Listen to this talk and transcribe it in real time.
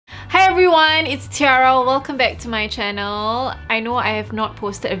everyone, it's Tiara. Welcome back to my channel. I know I have not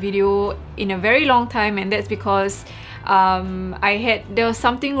posted a video in a very long time, and that's because there's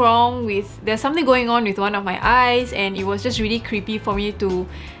something going on with one of my eyes, and it was just really creepy for me to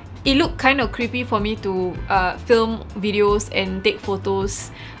film videos and take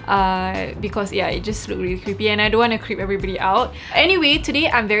photos because yeah, it just looked really creepy and I don't want to creep everybody out. Anyway, today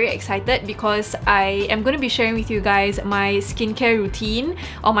I'm very excited because I am going to be sharing with you guys my skincare routine,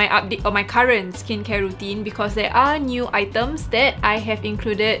 or my update, or my current skincare routine, because there are new items that I have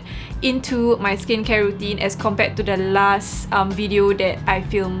included into my skincare routine as compared to the last video that I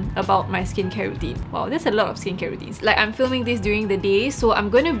filmed about my skincare routine. Wow, there's a lot of skincare routines. Like, I'm filming this during the day, so I'm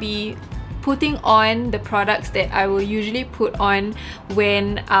going to be putting on the products that I will usually put on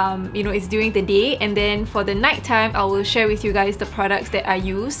when you know, it's during the day, and then for the night time I will share with you guys the products that I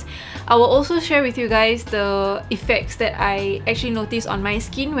use. I will also share with you guys the effects that I actually notice on my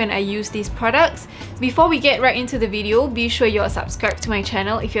skin when I use these products. Before we get right into the video, be sure you're subscribed to my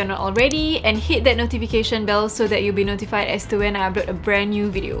channel if you're not already, and hit that notification bell so that you'll be notified as to when I upload a brand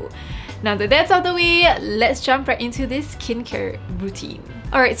new video. Now that that's out of the way, let's jump right into this skincare routine.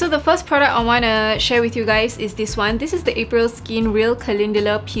 Alright, so the first product I want to share with you guys is this one. This is the Aprilskin Real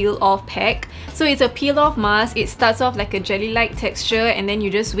Calendula Peel Off Pack. So it's a peel off mask. It starts off like a jelly-like texture, and then you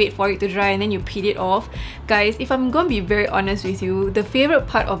just wait for it to dry and then you peel it off. Guys, if I'm gonna be very honest with you, the favorite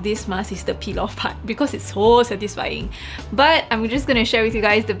part of this mask is the peel off part because it's so satisfying. But I'm just gonna share with you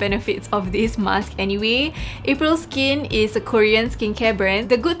guys the benefits of this mask anyway. Aprilskin is a Korean skincare brand.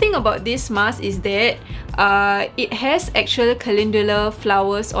 The good thing about this mask is that it has actual calendula flowers,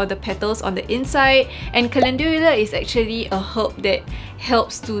 or the petals, on the inside, and calendula is actually a herb that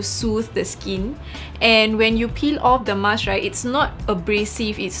helps to soothe the skin. And when you peel off the mask, right, it's not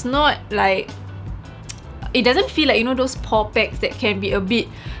abrasive, it's not like, it doesn't feel like, you know, those pore packs that can be a bit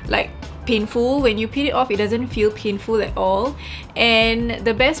like painful. When you peel it off, it doesn't feel painful at all. And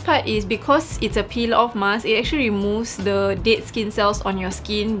the best part is, because it's a peel off mask, it actually removes the dead skin cells on your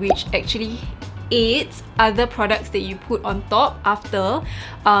skin, which actually aids other products that you put on top after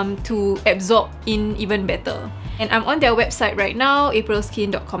to absorb in even better. And I'm on their website right now,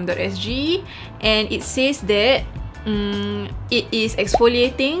 aprilskin.com.sg, and it says that it is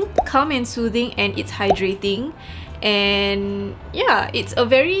exfoliating, calm and soothing, and it's hydrating. And yeah, it's a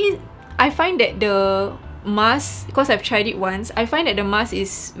very, I find that the mask, because I've tried it once, I find that the mask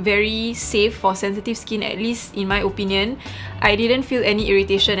is very safe for sensitive skin, at least in my opinion. I didn't feel any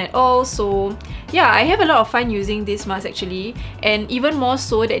irritation at all. So yeah, I have a lot of fun using this mask actually, and even more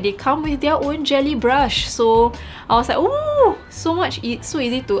so that they come with their own jelly brush. So I was like, oh, so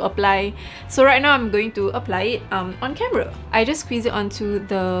easy to apply. So right now I'm going to apply it on camera. I just squeeze it onto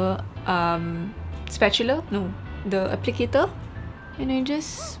the spatula, no, the applicator, and I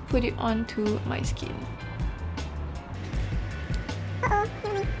just put it onto my skin.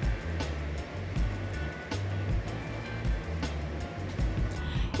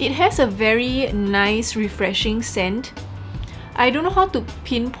 It has a very nice, refreshing scent. I don't know how to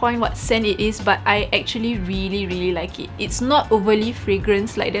pinpoint what scent it is, but I actually really like it. It's not overly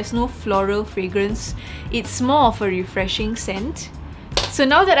fragrance, like there's no floral fragrance. It's more of a refreshing scent. So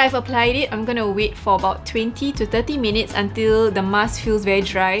now that I've applied it, I'm gonna wait for about 20 to 30 minutes until the mask feels very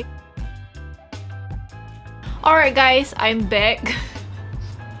dry. Alright guys, I'm back.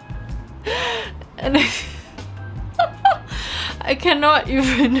 And I cannot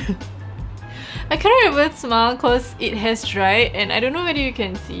even smile because it has dried, and I don't know whether you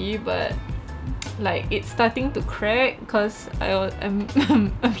can see, but like, it's starting to crack because I'm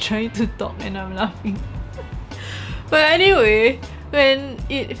trying to talk and I'm laughing. But anyway, when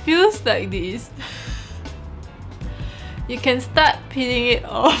it feels like this, you can start peeling it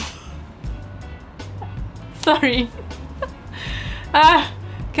off. Sorry.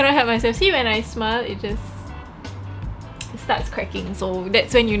 Cannot help myself. See, when I smile, it starts cracking, so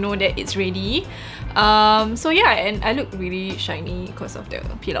that's when you know that it's ready. So yeah, and I look really shiny because of the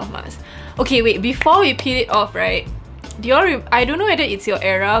peel off mask. Okay, wait, before we peel it off, right, do y'all I don't know whether it's your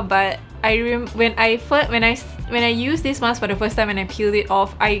era, but when I used this mask for the first time and I peeled it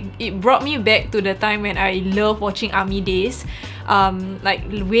off, it brought me back to the time when I loved watching army days, like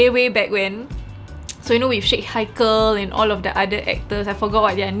way back when. So you know, with Sheikh Kiehl and all of the other actors, I forgot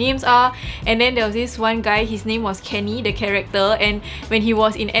what their names are. And then there was this one guy, his name was Kenny, the character, and when he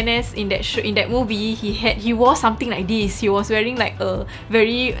was in NS in that movie, he wore something like this. He was wearing like a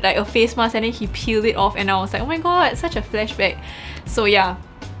face mask, and then he peeled it off, and I was like, oh my god, such a flashback. So yeah.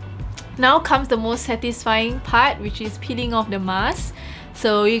 Now comes the most satisfying part, which is peeling off the mask.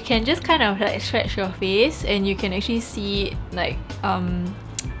 So you can just kind of like stretch your face, and you can actually see like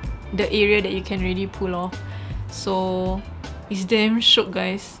the area that you can really pull off. So it's damn shook,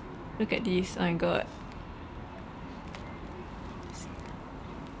 guys. Look at this. Oh my god.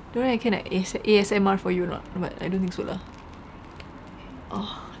 Don't know I can ASMR for you or not, but I don't think so lah.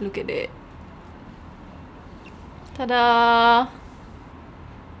 Oh, look at that. Ta-da!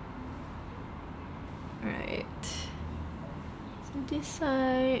 Right. So this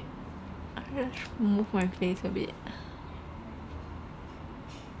side, I'll just move my face a bit.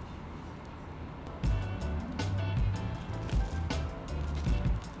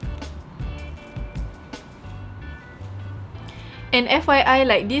 And FYI,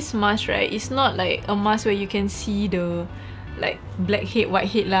 like this mask, right, it's not like a mask where you can see the like blackhead,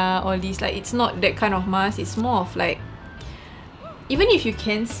 whitehead lah, all these. Like, it's not that kind of mask. It's more of like, even if you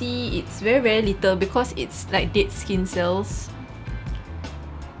can see, it's very, very little because it's like dead skin cells.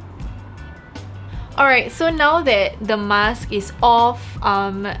 Alright, so now that the mask is off,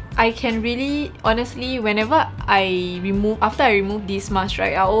 I can really, honestly, whenever after I remove this mask,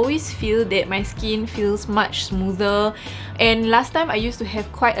 right, I always feel that my skin feels much smoother. And last time I used to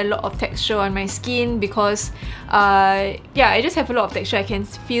have quite a lot of texture on my skin because, yeah, I just have a lot of texture. I can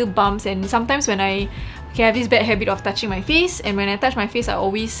feel bumps, and sometimes when I have this bad habit of touching my face, and when I touch my face I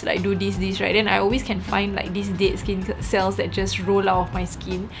always like do this right, then I always can find like these dead skin cells that just roll out of my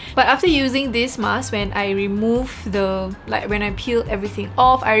skin. But after using this mask, when I remove when I peel everything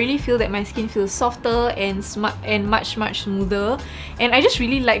off, I really feel that my skin feels softer and much smoother, and I just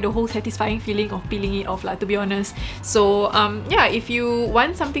really like the whole satisfying feeling of peeling it off lah, to be honest. So yeah, if you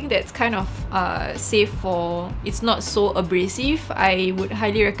want something that's kind of safe for, it's not so abrasive, I would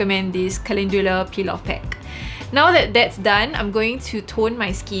highly recommend this calendula peel off pack. Now that that's done, I'm going to tone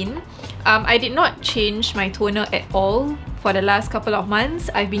my skin. I did not change my toner at all for the last couple of months.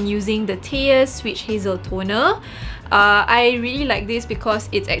 I've been using the Tiara Witch Hazel toner. I really like this because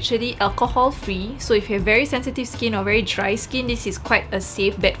it's actually alcohol free, so if you have very sensitive skin or very dry skin, this is quite a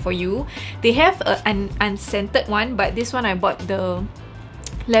safe bet for you. They have an unscented one, but this one I bought the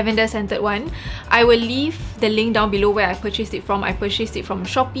lavender scented one. I will leave the link down below where I purchased it from. I purchased it from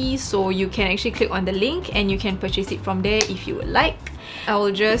Shopee, so you can actually click on the link and you can purchase it from there if you would like. I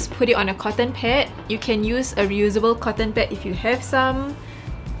will just put it on a cotton pad. You can use a reusable cotton pad if you have some,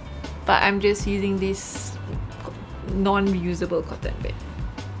 but I'm just using this non-reusable cotton pad.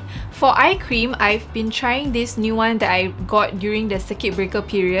 For eye cream, I've been trying this new one that I got during the circuit breaker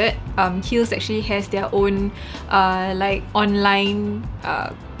period. Kiehl actually has their own like online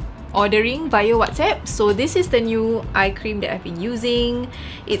ordering via WhatsApp. So this is the new eye cream that I've been using.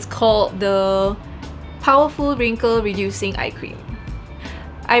 It's called the Powerful Wrinkle Reducing Eye Cream.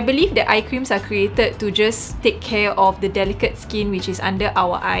 I believe that eye creams are created to just take care of the delicate skin which is under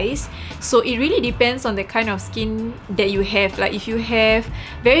our eyes. So it really depends on the kind of skin that you have. Like if you have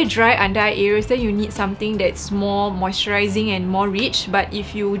very dry under eye areas, then you need something that's more moisturizing and more rich. But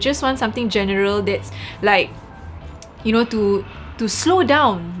if you just want something general that's like, you know, to slow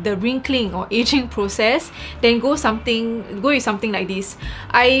down the wrinkling or aging process, then go with something like this.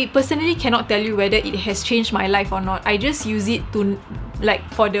 I personally cannot tell you whether it has changed my life or not. I just use it to, like,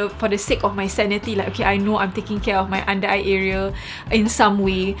 for the sake of my sanity, like, okay, I know I'm taking care of my under eye area in some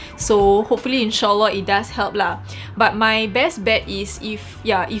way, so hopefully inshallah it does help lah. But my best bet is if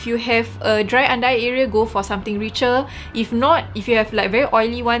you have a dry under eye area, go for something richer. If not, if you have like very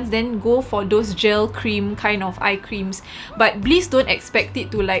oily ones, then go for those gel cream kind of eye creams. But please don't expect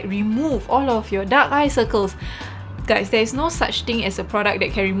it to like remove all of your dark eye circles. Guys, there is no such thing as a product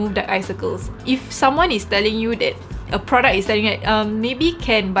that can remove dark eye circles. If someone is telling you that a product is telling you that maybe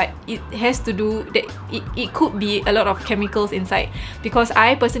can, but it has to do that, it could be a lot of chemicals inside, because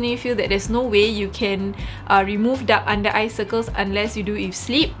I personally feel that there's no way you can remove dark under eye circles unless you do it with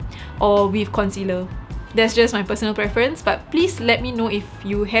sleep or with concealer. That's just my personal preference, but please let me know if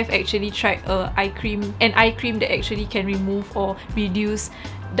you have actually tried an eye cream that actually can remove or reduce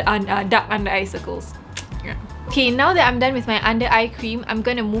the dark under eye circles. Yeah. Okay, now that I'm done with my under eye cream, I'm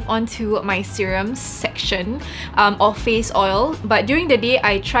gonna move on to my serums section of face oil. But during the day,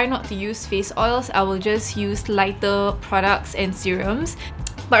 I try not to use face oils. I will just use lighter products and serums.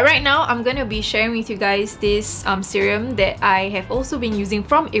 But right now, I'm gonna be sharing with you guys this serum that I have also been using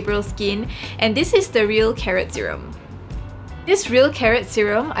from Aprilskin, and this is the Real Carrot Serum. This Real Carrot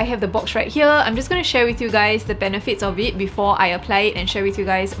Serum, I have the box right here. I'm just going to share with you guys the benefits of it before I apply it and share with you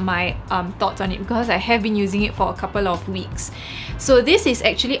guys my thoughts on it, because I have been using it for a couple of weeks. So this is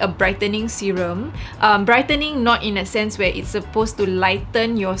actually a brightening serum. Brightening not in a sense where it's supposed to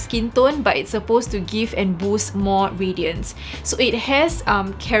lighten your skin tone, but it's supposed to give and boost more radiance. So it has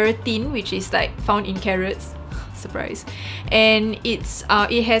keratin, which is like found in carrots. surprise. And it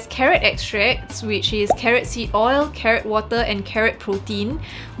has carrot extracts, which is carrot seed oil, carrot water, and carrot protein,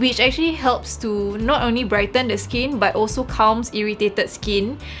 which actually helps to not only brighten the skin but also calms irritated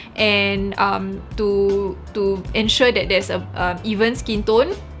skin, and to ensure that there's a even skin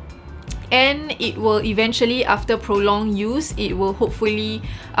tone. And it will eventually, after prolonged use, it will hopefully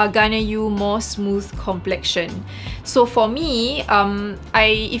garner you more smooth complexion. So for me,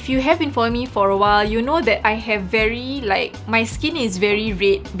 if you have been following me for a while, you know that I have my skin is very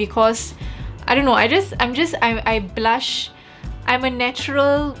red because I don't know, I blush. I'm a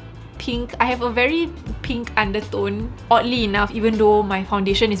natural pink. I have a very pink undertone, oddly enough, even though my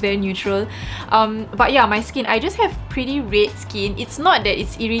foundation is very neutral. But yeah, my skin, I just have pretty red skin. It's not that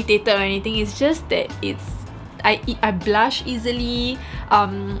it's irritated or anything, it's just that I blush easily,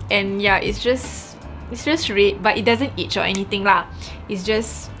 and yeah, it's just red, but it doesn't itch or anything lah. It's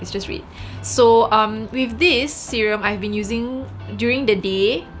just red. So with this serum I've been using during the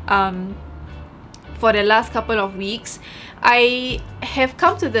day for the last couple of weeks, I have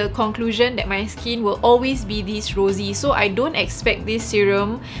come to the conclusion that my skin will always be this rosy, so I don't expect this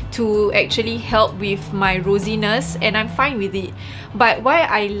serum to actually help with my rosiness, and I'm fine with it. But why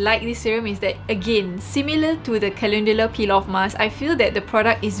I like this serum is that, again, similar to the calendula peel off mask, I feel that the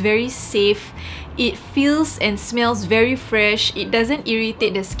product is very safe. It feels and smells very fresh, it doesn't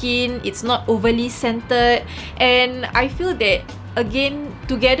irritate the skin, it's not overly scented, and I feel that, again,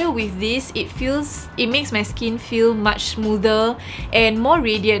 together with this, it makes my skin feel much smoother and more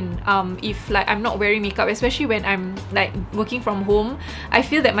radiant. If like I'm not wearing makeup, especially when I'm like working from home, I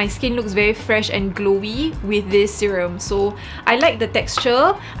feel that my skin looks very fresh and glowy with this serum. So I like the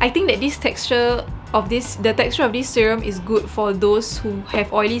texture. I think that the texture of this serum is good for those who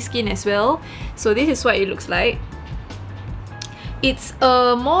have oily skin as well. So this is what it looks like. It's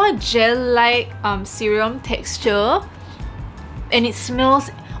a more gel-like serum texture, and it smells,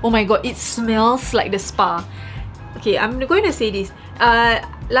 oh my god, it smells like the spa. Okay, I'm going to say this.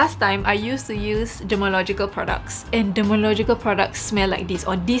 Last time I used to use dermalogical products, and dermalogical products smell like this,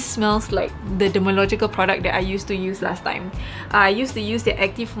 or this smells like the dermalogical product that I used to use last time. I used to use the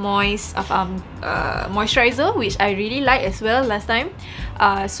Active Moist moisturizer, which I really like as well last time.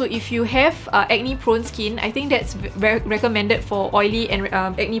 So if you have acne prone skin, I think that's recommended for oily and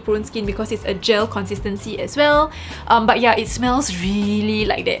acne prone skin because it's a gel consistency as well. But yeah, it smells really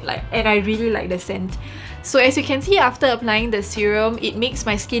like that, and I really like the scent. So as you can see, after applying the serum, it makes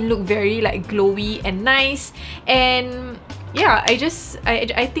my skin look very like glowy and nice. And yeah,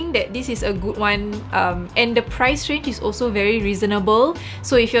 I think that this is a good one, and the price range is also very reasonable.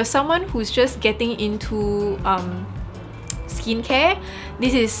 So if you're someone who's just getting into skincare,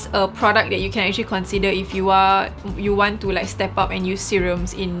 this is a product that you can actually consider if you want to like step up and use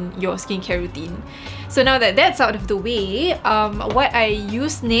serums in your skincare routine. So now that that's out of the way, what I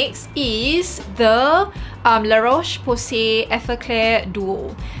use next is the La Roche-Posay Effaclar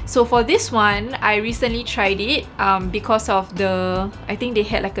Duo. So for this one, I recently tried it because of I think they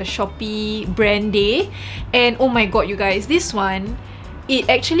had like a Shopee brand day, and oh my god, you guys, this one, it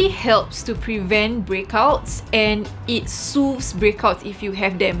actually helps to prevent breakouts, and it soothes breakouts if you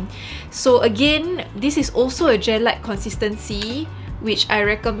have them. So again, this is also a gel-like consistency, which I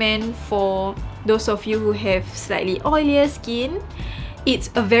recommend for those of you who have slightly oilier skin.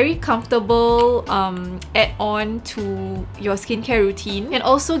 It's a very comfortable add-on to your skincare routine. You can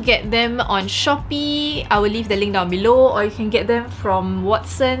also get them on Shopee. I will leave the link down below, or you can get them from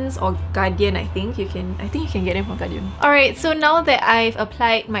Watsons or Guardian. I think you can get them from Guardian. Alright, so now that I've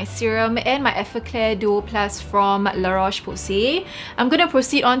applied my serum and my Effaclar Duo Plus from La Roche-Posay, I'm gonna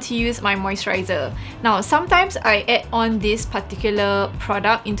proceed on to use my moisturizer. Now, sometimes I add on this particular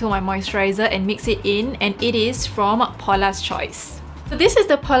product into my moisturizer and mix it in, and it is from Paula's Choice. So this is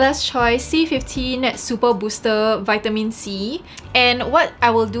the Paula's Choice C15 Super Booster Vitamin C, and what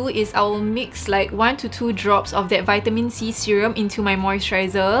I will do is I will mix like 1 to 2 drops of that vitamin C serum into my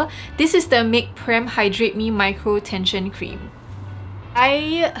moisturizer. This is the Make Prem Hydrate Me Micro Tension Cream.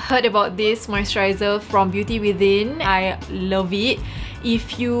 I heard about this moisturizer from Beauty Within. I love it.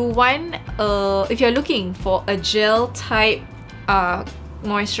 If you're looking for a gel type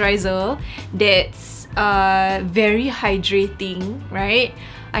moisturizer that's very hydrating, right?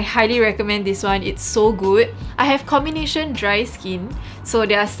 I highly recommend this one. It's so good. I have combination dry skin, so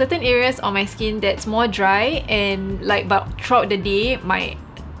there are certain areas on my skin that's more dry, and but throughout the day my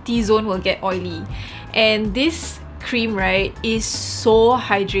T-zone will get oily, and this cream, right, is so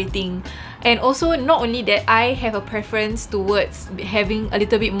hydrating. And also, not only that, I have a preference towards having a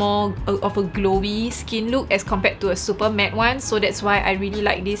little bit more of a glowy skin look as compared to a super matte one, so that's why I really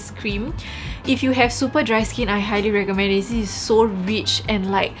like this cream. If you have super dry skin, I highly recommend it. This is so rich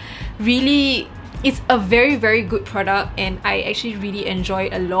and like really, it's a very good product, and I actually really enjoy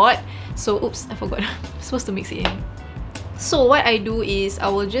it a lot. So oops, I forgot. I'm supposed to mix it in. So what I do is I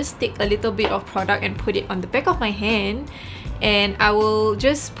will just take a little bit of product and put it on the back of my hand, and I will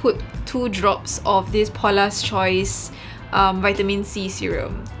just put 2 drops of this Paula's Choice vitamin C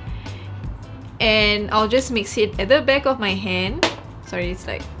serum, and I'll just mix it at the back of my hand. Sorry, it's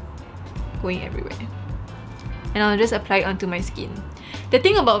like going everywhere. And I'll just apply it onto my skin. The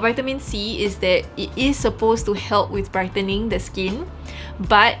thing about vitamin C is that it is supposed to help with brightening the skin,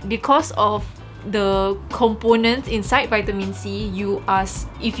 but because of the components inside vitamin C,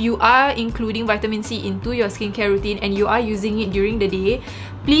 if you are including vitamin C into your skincare routine and you are using it during the day,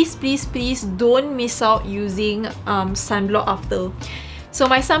 please don't miss out using sunblock after. So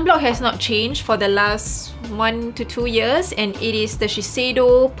my sunblock has not changed for the last 1 to 2 years, and it is the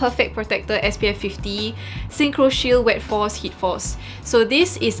Shiseido Perfect Protector SPF 50 Synchro Shield Wet Force Heat Force. So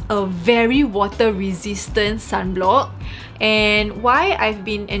this is a very water resistant sunblock, and why I've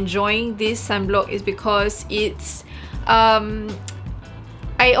been enjoying this sunblock is because it's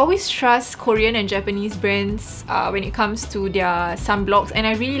I always trust Korean and Japanese brands when it comes to their sunblocks, and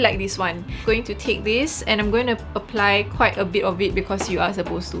I really like this one. I'm going to take this and I'm going to apply quite a bit of it because you are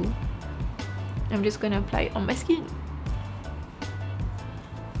supposed to. I'm just going to apply it on my skin.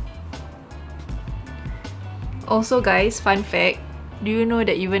 Also guys, fun fact, do you know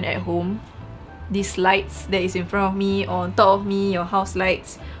that even at home, these lights that is in front of me or on top of me, your house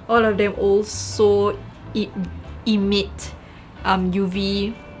lights, all of them also emit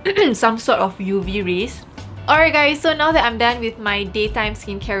UV, some sort of UV rays. Alright guys, so now that I'm done with my daytime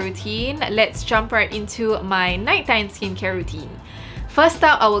skincare routine, let's jump right into my nighttime skincare routine. First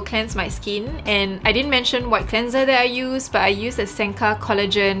up, I will cleanse my skin, and I didn't mention what cleanser that I use, but I use the Senka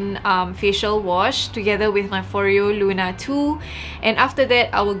Collagen facial wash together with my Foreo Luna 2, and after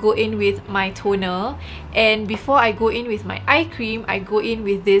that I will go in with my toner, and before I go in with my eye cream, I go in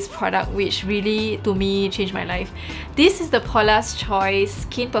with this product which really, to me, changed my life. This is the Paula's Choice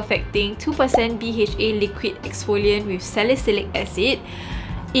Skin Perfecting 2% BHA Liquid Exfoliant with Salicylic Acid.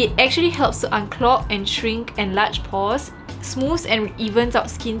 It actually helps to unclog and shrink enlarged pores, smooths and evens out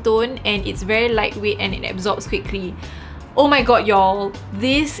skin tone, and it's very lightweight and it absorbs quickly. Oh my god y'all,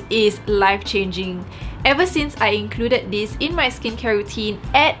 this is life-changing. Ever since I included this in my skincare routine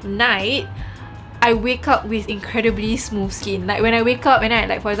at night, I wake up with incredibly smooth skin. Like when I wake up and I,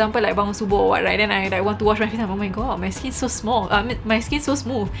 like for example, like bangun subuh or what, right, then I like want to wash my face, I'm, oh my god, my skin's so small, my skin's so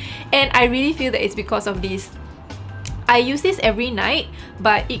smooth. And I really feel that it's because of this. I use this every night,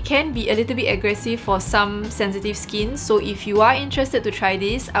 but it can be a little bit aggressive for some sensitive skin. So if you are interested to try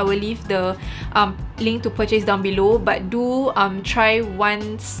this, I will leave the link to purchase down below. But do try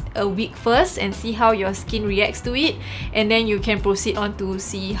once a week first and see how your skin reacts to it, and then you can proceed on to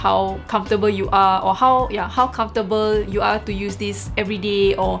see how comfortable you are, or how comfortable you are to use this every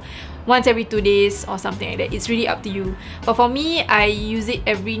day or once every 2 days or something like that. It's really up to you. But for me, I use it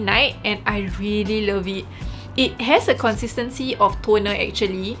every night and I really love it. It has a consistency of toner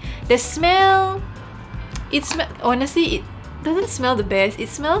actually. The smell, honestly, it doesn't smell the best. It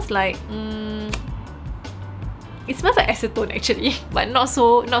smells like acetone actually, but not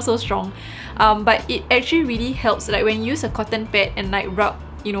so strong. But it actually really helps. Like when you use a cotton pad and like rub,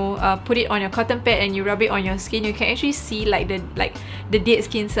 you know, put it on your cotton pad and you rub it on your skin, you can actually see like the dead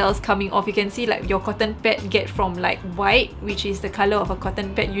skin cells coming off. You can see like your cotton pad get from like white, which is the color of a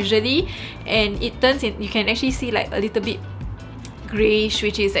cotton pad usually, and it turns in, you can actually see like a little bit grayish,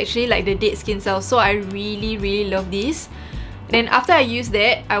 which is actually like the dead skin cells. So I really love this. Then after I use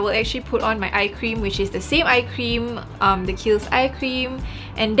that, I will actually put on my eye cream, which is the same eye cream, the Kiehl's eye cream,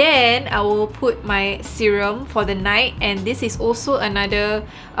 and then I will put my serum for the night, and this is also another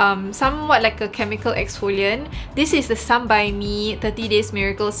somewhat like a chemical exfoliant. This is the Some by Me 30 Days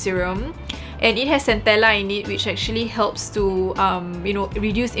Miracle Serum, and it has centella in it, which actually helps to you know,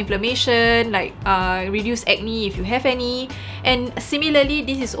 reduce inflammation, like reduce acne if you have any. And similarly,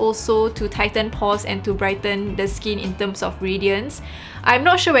 this is also to tighten pores and to brighten the skin in terms of radiance. I'm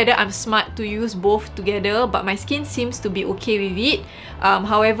not sure whether I'm smart to use both together, but my skin seems to be okay with it.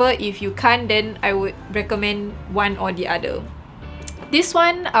 However, if you can't, then I would recommend one or the other. This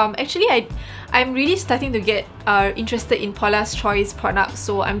one, actually I'm really starting to get interested in Paula's Choice products,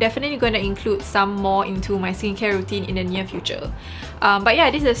 so I'm definitely going to include some more into my skincare routine in the near future. But yeah,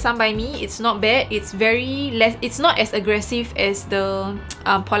 this is Sun by Me. It's not bad. It's it's not as aggressive as the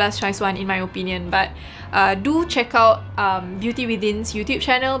Paula's Choice one in my opinion, but do check out Beauty Within's YouTube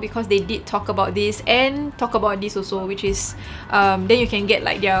channel because they did talk about this and talk about this also, which is then you can get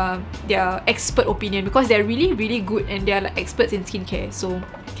like their expert opinion because they're really good and they're like experts in skincare, so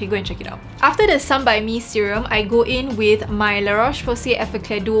okay, go and check it out. After the Sun by Me serum, I go in with my La Roche-Posay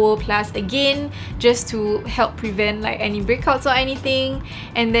Effaclar Duo Plus again, just to help prevent like any breakouts or anything.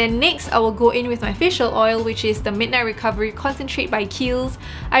 And then next, I will go in with my facial oil, which is the Midnight Recovery Concentrate by Kiehl's.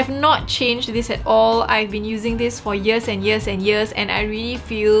 I've not changed this at all. I've been using this for years and years and years, and I really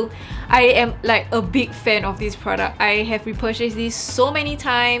feel I am like a big fan of this product. I have repurchased this so many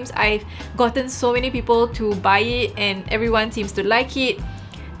times. I've gotten so many people to buy it and everyone seems to like it.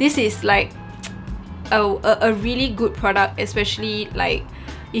 This is like a really good product, especially like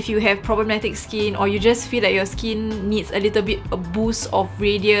if you have problematic skin or you just feel that your skin needs a little bit a boost of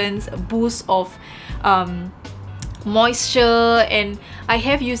radiance, a boost of moisture. And I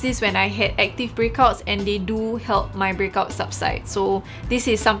have used this when I had active breakouts and they do help my breakouts subside. So this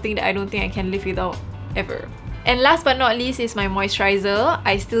is something that I don't think I can live without ever. And last but not least is my moisturizer.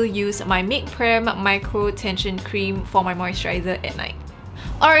 I still use my Prem Micro Tension Cream for my moisturizer at night.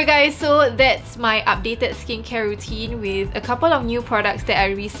 Alright guys, so that's my updated skincare routine with a couple of new products that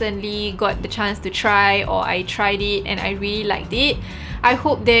I recently got the chance to try, or I tried it and I really liked it. I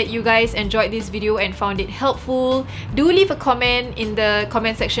hope that you guys enjoyed this video and found it helpful. Do leave a comment in the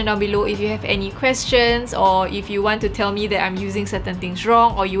comment section down below if you have any questions, or if you want to tell me that I'm using certain things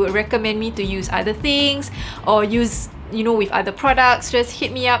wrong, or you would recommend me to use other things or use, you know, with other products. Just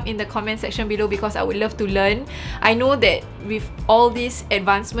hit me up in the comment section below because I would love to learn. I know that with all these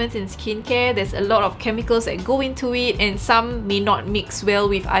advancements in skincare, there's a lot of chemicals that go into it and some may not mix well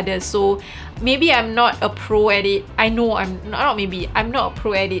with others. So maybe I'm not a pro at it. I know I'm not a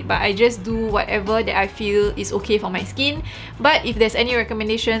pro at it, but I just do whatever that I feel is okay for my skin. But if there's any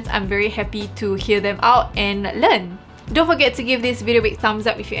recommendations, I'm very happy to hear them out and learn. Don't forget to give this video a big thumbs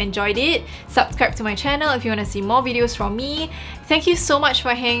up if you enjoyed it. Subscribe to my channel if you want to see more videos from me. Thank you so much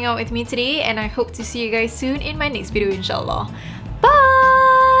for hanging out with me today, and I hope to see you guys soon in my next video, inshallah. Bye!